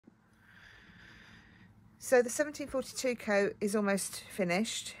So the 1742 coat is almost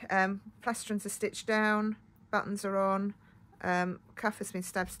finished. Plastrons are stitched down, buttons are on, cuff has been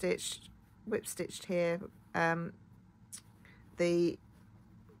stab stitched, whip stitched here. I've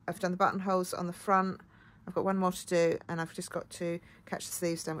done the buttonholes on the front. I've got one more to do, and I've just got to catch the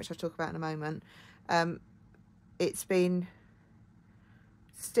sleeves down, which I'll talk about in a moment. It's been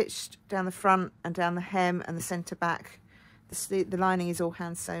stitched down the front and down the hem and the centre back. The lining is all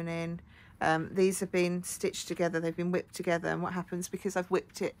hand sewn in. These have been stitched together, they've been whipped together, and what happens, because I've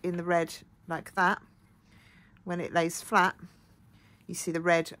whipped it in the red like that, when it lays flat, you see the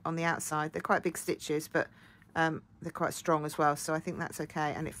red on the outside. They're quite big stitches, but they're quite strong as well, so I think that's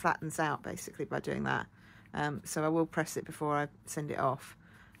okay, and it flattens out basically by doing that. So I will press it before I send it off.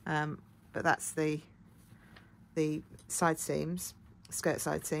 But that's the side seams, skirt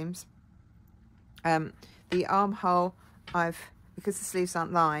side seams. The armhole, because the sleeves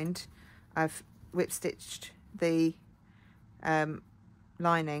aren't lined, I've whip stitched the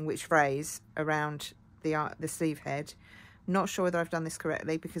lining, which frays around the sleeve head. Not sure whether I've done this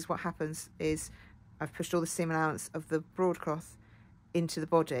correctly, because what happens is I've pushed all the seam allowance of the broadcloth into the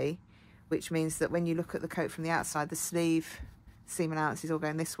body, which means that when you look at the coat from the outside, the sleeve seam allowance is all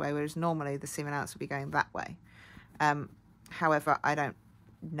going this way, whereas normally the seam allowance would be going that way. However, I don't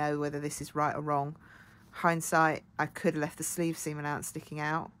know whether this is right or wrong. Hindsight, I could have left the sleeve seam allowance sticking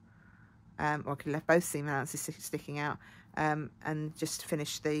out, or I could have left both seam allowances sticking out, and just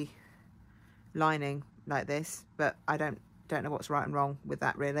finish the lining like this, but I don't know what's right and wrong with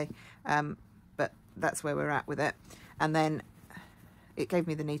that really. But that's where we're at with it. And then it gave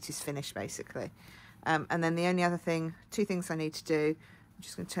me the neatest finish basically. And then the only other thing, two things I need to do, I'm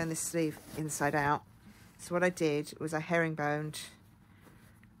just going to turn this sleeve inside out. So what I did was I herringboned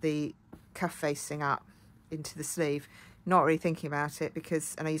the cuff facing up into the sleeve, not really thinking about it,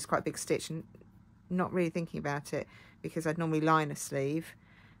 because, and I used quite a big stitch, and not really thinking about it because I'd normally line a sleeve,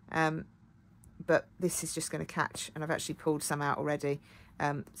 but this is just going to catch, and I've actually pulled some out already.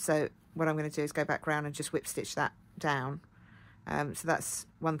 So what I'm going to do is go back round and just whip stitch that down. So that's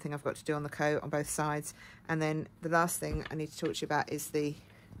one thing I've got to do on the coat on both sides. And then the last thing I need to talk to you about is the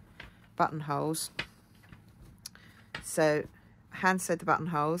buttonholes. So hand sewed the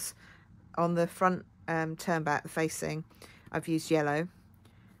buttonholes on the front turn back, the facing, I've used yellow.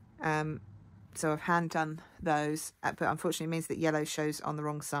 So I've hand done those, but unfortunately it means that yellow shows on the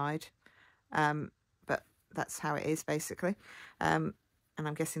wrong side. But that's how it is basically. And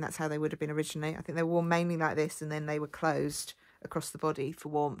I'm guessing that's how they would have been originally. I think they were worn mainly like this, and then they were closed across the body for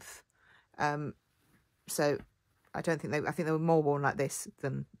warmth. So I think they were more worn like this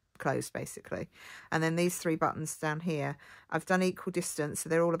than closed basically. And then these three buttons down here, I've done equal distance, so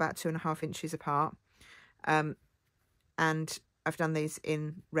they're all about 2.5 inches apart. And I've done these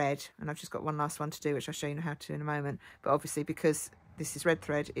in red, and I've just got one last one to do, which I'll show you how to in a moment. But obviously, because this is red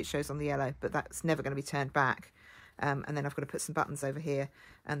thread, it shows on the yellow, but that's never going to be turned back. And then I've got to put some buttons over here,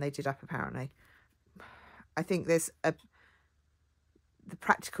 and they did up apparently. I think there's the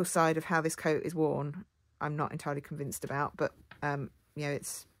practical side of how this coat is worn, I'm not entirely convinced about, but you know,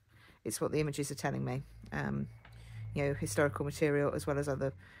 it's what the images are telling me. You know, historical material as well as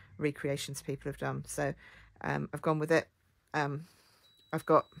other recreations people have done. So I've gone with it. I've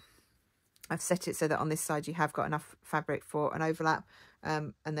set it so that on this side you have got enough fabric for an overlap,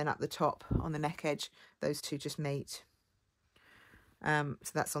 and then up the top on the neck edge, those two just meet. So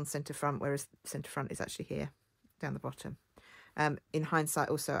that's on centre front, whereas centre front is actually here down the bottom. In hindsight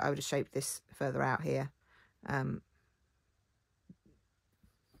also, I would have shaped this further out here. Can't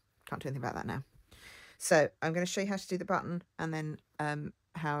do anything about that now. So I'm going to show you how to do the button, and then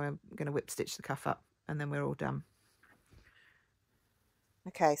how I'm going to whip stitch the cuff up, and then we're all done.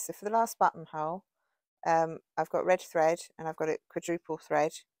 Okay, so for the last buttonhole, I've got red thread, and I've got it quadruple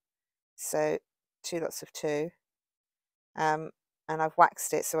thread, so 2 lots of 2, and I've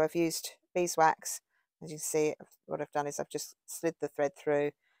waxed it. So I've used beeswax. As you can see, what I've done is I've just slid the thread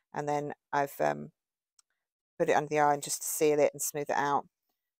through, and then I've put it under the iron just to seal it and smooth it out.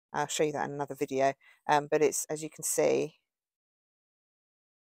 I'll show you that in another video, but it's, as you can see,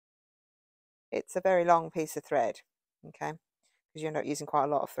 it's a very long piece of thread, okay, because you end up using quite a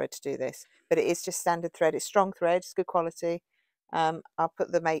lot of thread to do this, but it is just standard thread. It's strong thread, it's good quality. I'll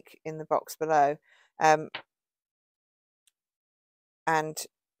put the make in the box below, and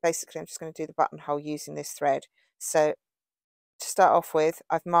basically I'm just going to do the buttonhole using this thread. So to start off with,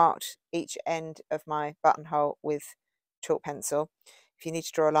 I've marked each end of my buttonhole with chalk pencil. If you need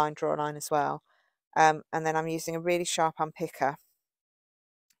to draw a line as well. And then I'm using a really sharp unpicker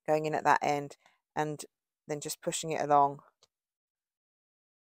going in at that end, and then just pushing it along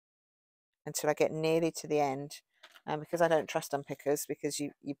until I get nearly to the end. And because I don't trust unpickers, because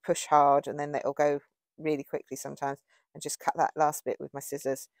you push hard and then it'll go really quickly sometimes, and just cut that last bit with my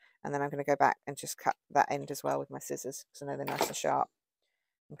scissors. And then I'm going to go back and just cut that end as well with my scissors, because I know they're nice and sharp.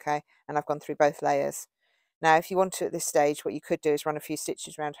 Okay, and I've gone through both layers. Now, if you want to at this stage, what you could do is run a few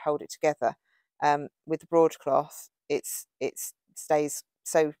stitches around to hold it together. With the broadcloth, it stays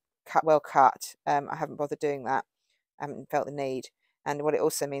so well cut. I haven't bothered doing that. I haven't felt the need. And what it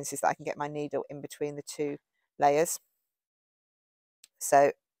also means is that I can get my needle in between the two layers.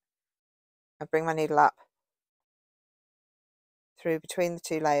 So I bring my needle up through between the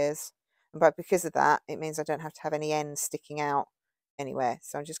two layers, but because of that, it means I don't have to have any ends sticking out anywhere.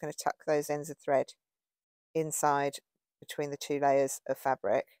 So I'm just going to tuck those ends of thread inside between the two layers of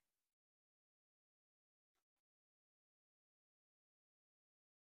fabric.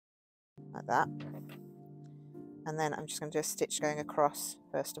 Like that. And then I'm just going to do a stitch going across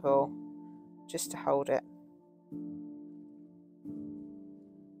first of all, just to hold it.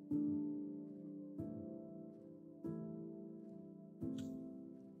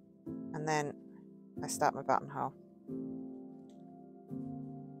 And then I start my buttonhole.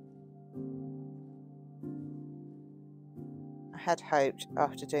 I had hoped,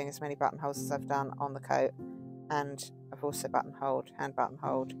 after doing as many buttonholes as I've done on the coat, and I've also hand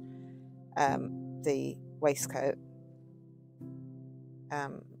buttonholed the waistcoat,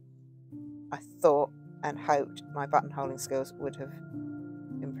 I thought and hoped my buttonholing skills would have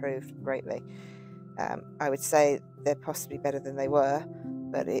improved greatly. I would say they're possibly better than they were,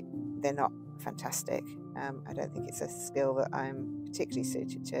 but they're not fantastic. I don't think it's a skill that I'm particularly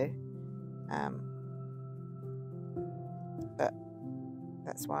suited to, but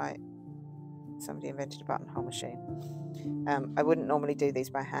that's why somebody invented a buttonhole machine. I wouldn't normally do these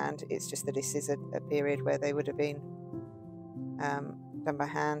by hand. It's just that this is a period where they would have been done by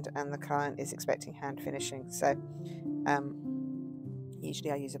hand, and the client is expecting hand finishing. So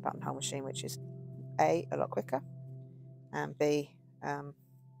usually I use a buttonhole machine, which is A, a lot quicker, and B, a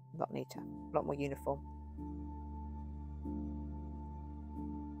lot neater, a lot more uniform.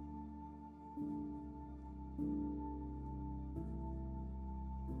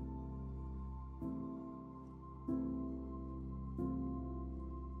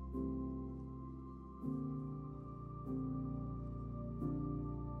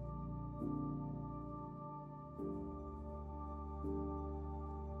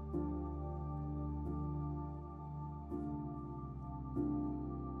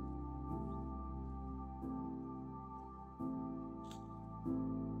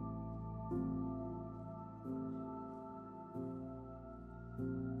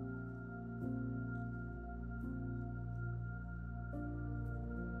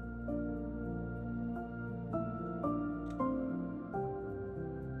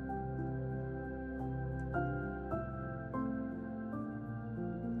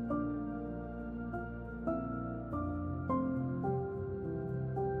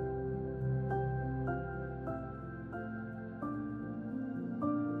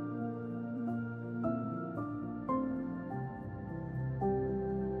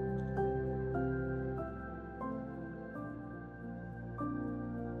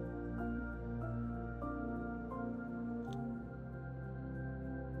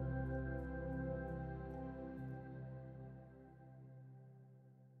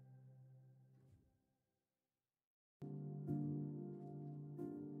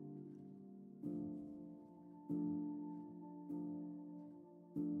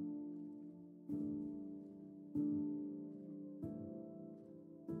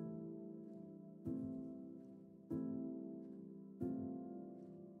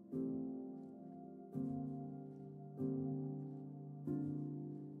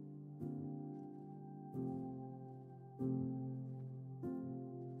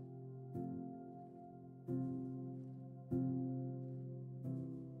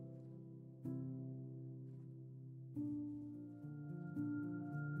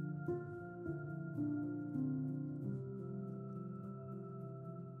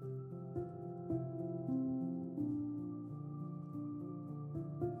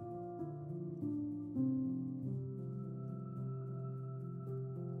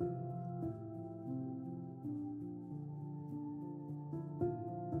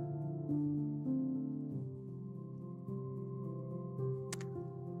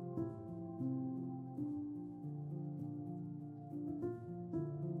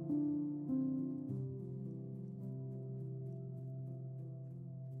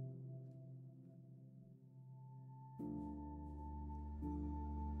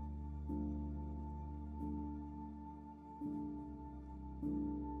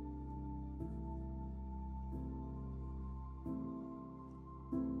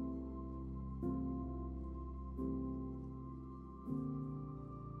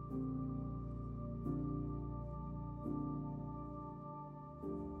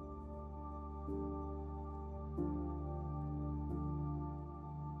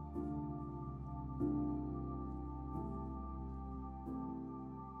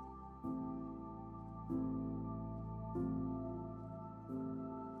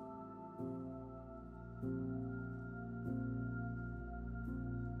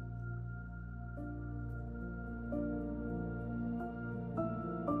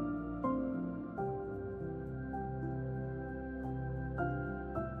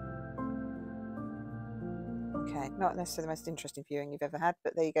 Okay, not necessarily the most interesting viewing you've ever had,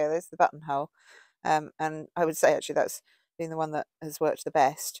 but there you go, there's the buttonhole. And I would say actually that's been the one that has worked the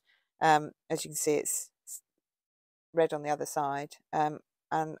best. As you can see, it's red on the other side, and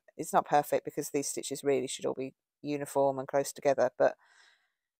it's not perfect because these stitches really should all be uniform and close together, but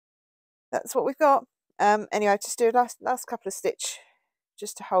that's what we've got. Anyway, just do a last couple of stitch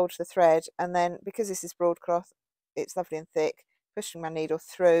just to hold the thread, and then because this is broadcloth, it's lovely and thick, pushing my needle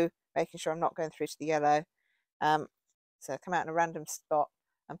through, making sure I'm not going through to the yellow. So come out in a random spot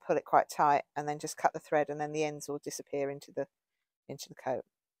and pull it quite tight, and then just cut the thread, and then the ends will disappear into the coat.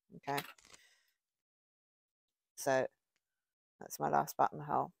 Okay, so that's my last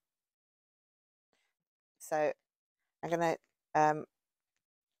buttonhole. So I'm going to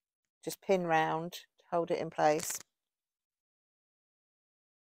just pin round to hold it in place.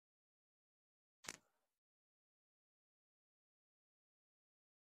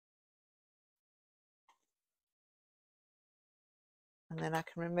 And then I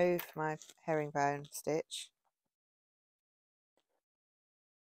can remove my herringbone stitch.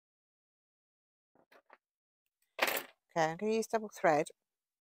 Okay, I'm going to use double thread,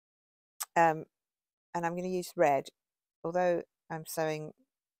 and I'm going to use red, although I'm sewing,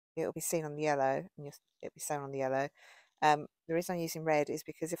 it'll be seen on the yellow, and it'll be sewn on the yellow. The reason I'm using red is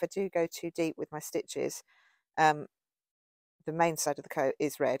because if I do go too deep with my stitches, the main side of the coat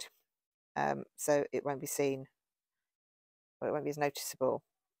is red, so it won't be seen, or it won't be as noticeable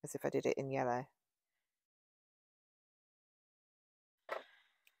as if I did it in yellow.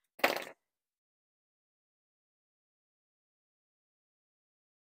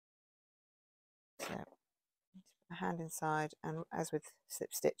 So put my hand inside, and as with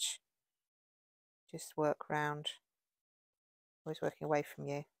slip stitch, just work round, always working away from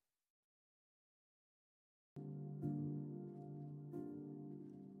you.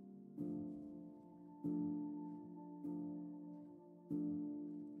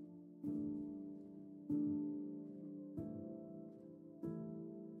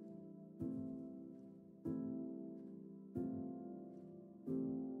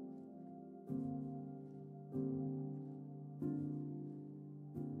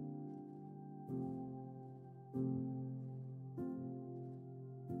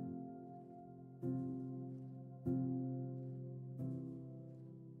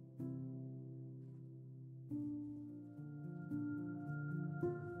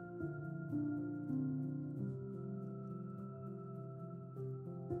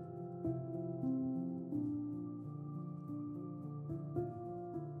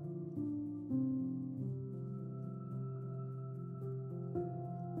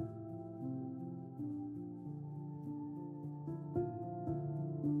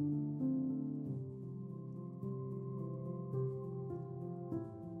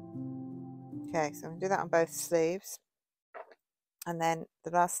 Okay, so I'm going to do that on both sleeves, and then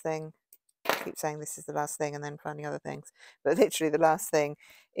the last thing, I keep saying this is the last thing and then finding other things, but literally the last thing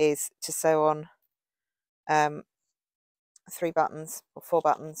is to sew on 3 buttons or 4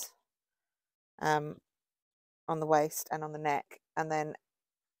 buttons on the waist and on the neck, and then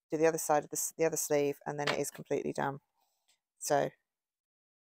do the other side of the other sleeve, and then it is completely done. So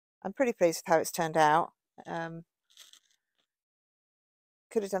I'm pretty pleased with how it's turned out.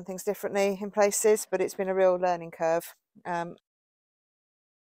 Could have done things differently in places, but it's been a real learning curve.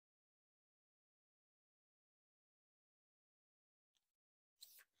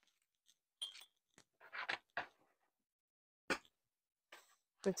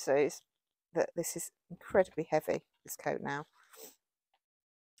 Would say is that this is incredibly heavy, this coat now,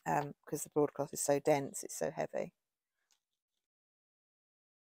 because the broadcloth is so dense, it's so heavy.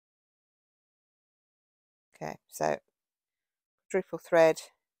 Okay, so triple thread,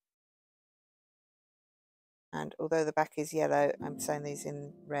 and although the back is yellow, I'm sewing these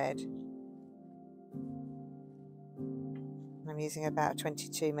in red. I'm using about a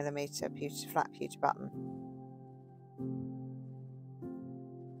 22mm flat pewter button.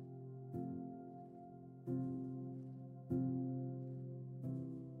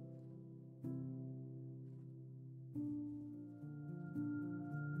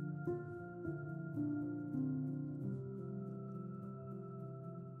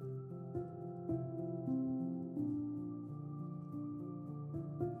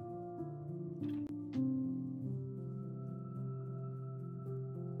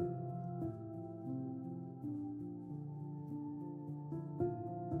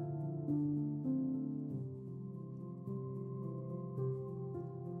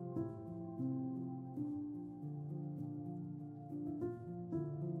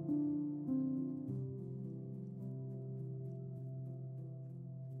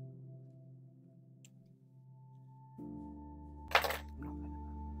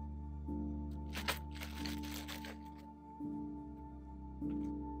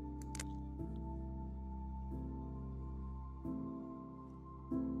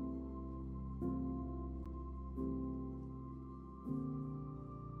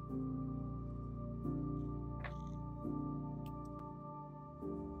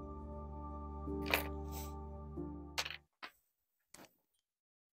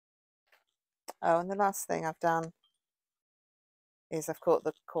 Oh, and the last thing I've done is I've caught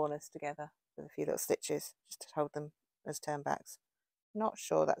the corners together with a few little stitches just to hold them as turnbacks. Not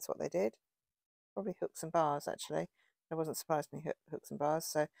sure that's what they did. Probably hooks and bars, actually. It wasn't surprised me hooks and bars,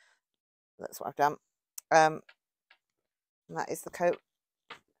 so that's what I've done. And that is the coat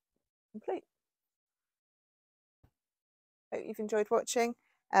complete. Hope you've enjoyed watching.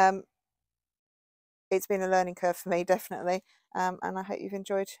 It's been a learning curve for me, definitely, and I hope you've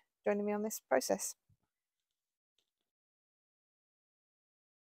enjoyed joining me on this process.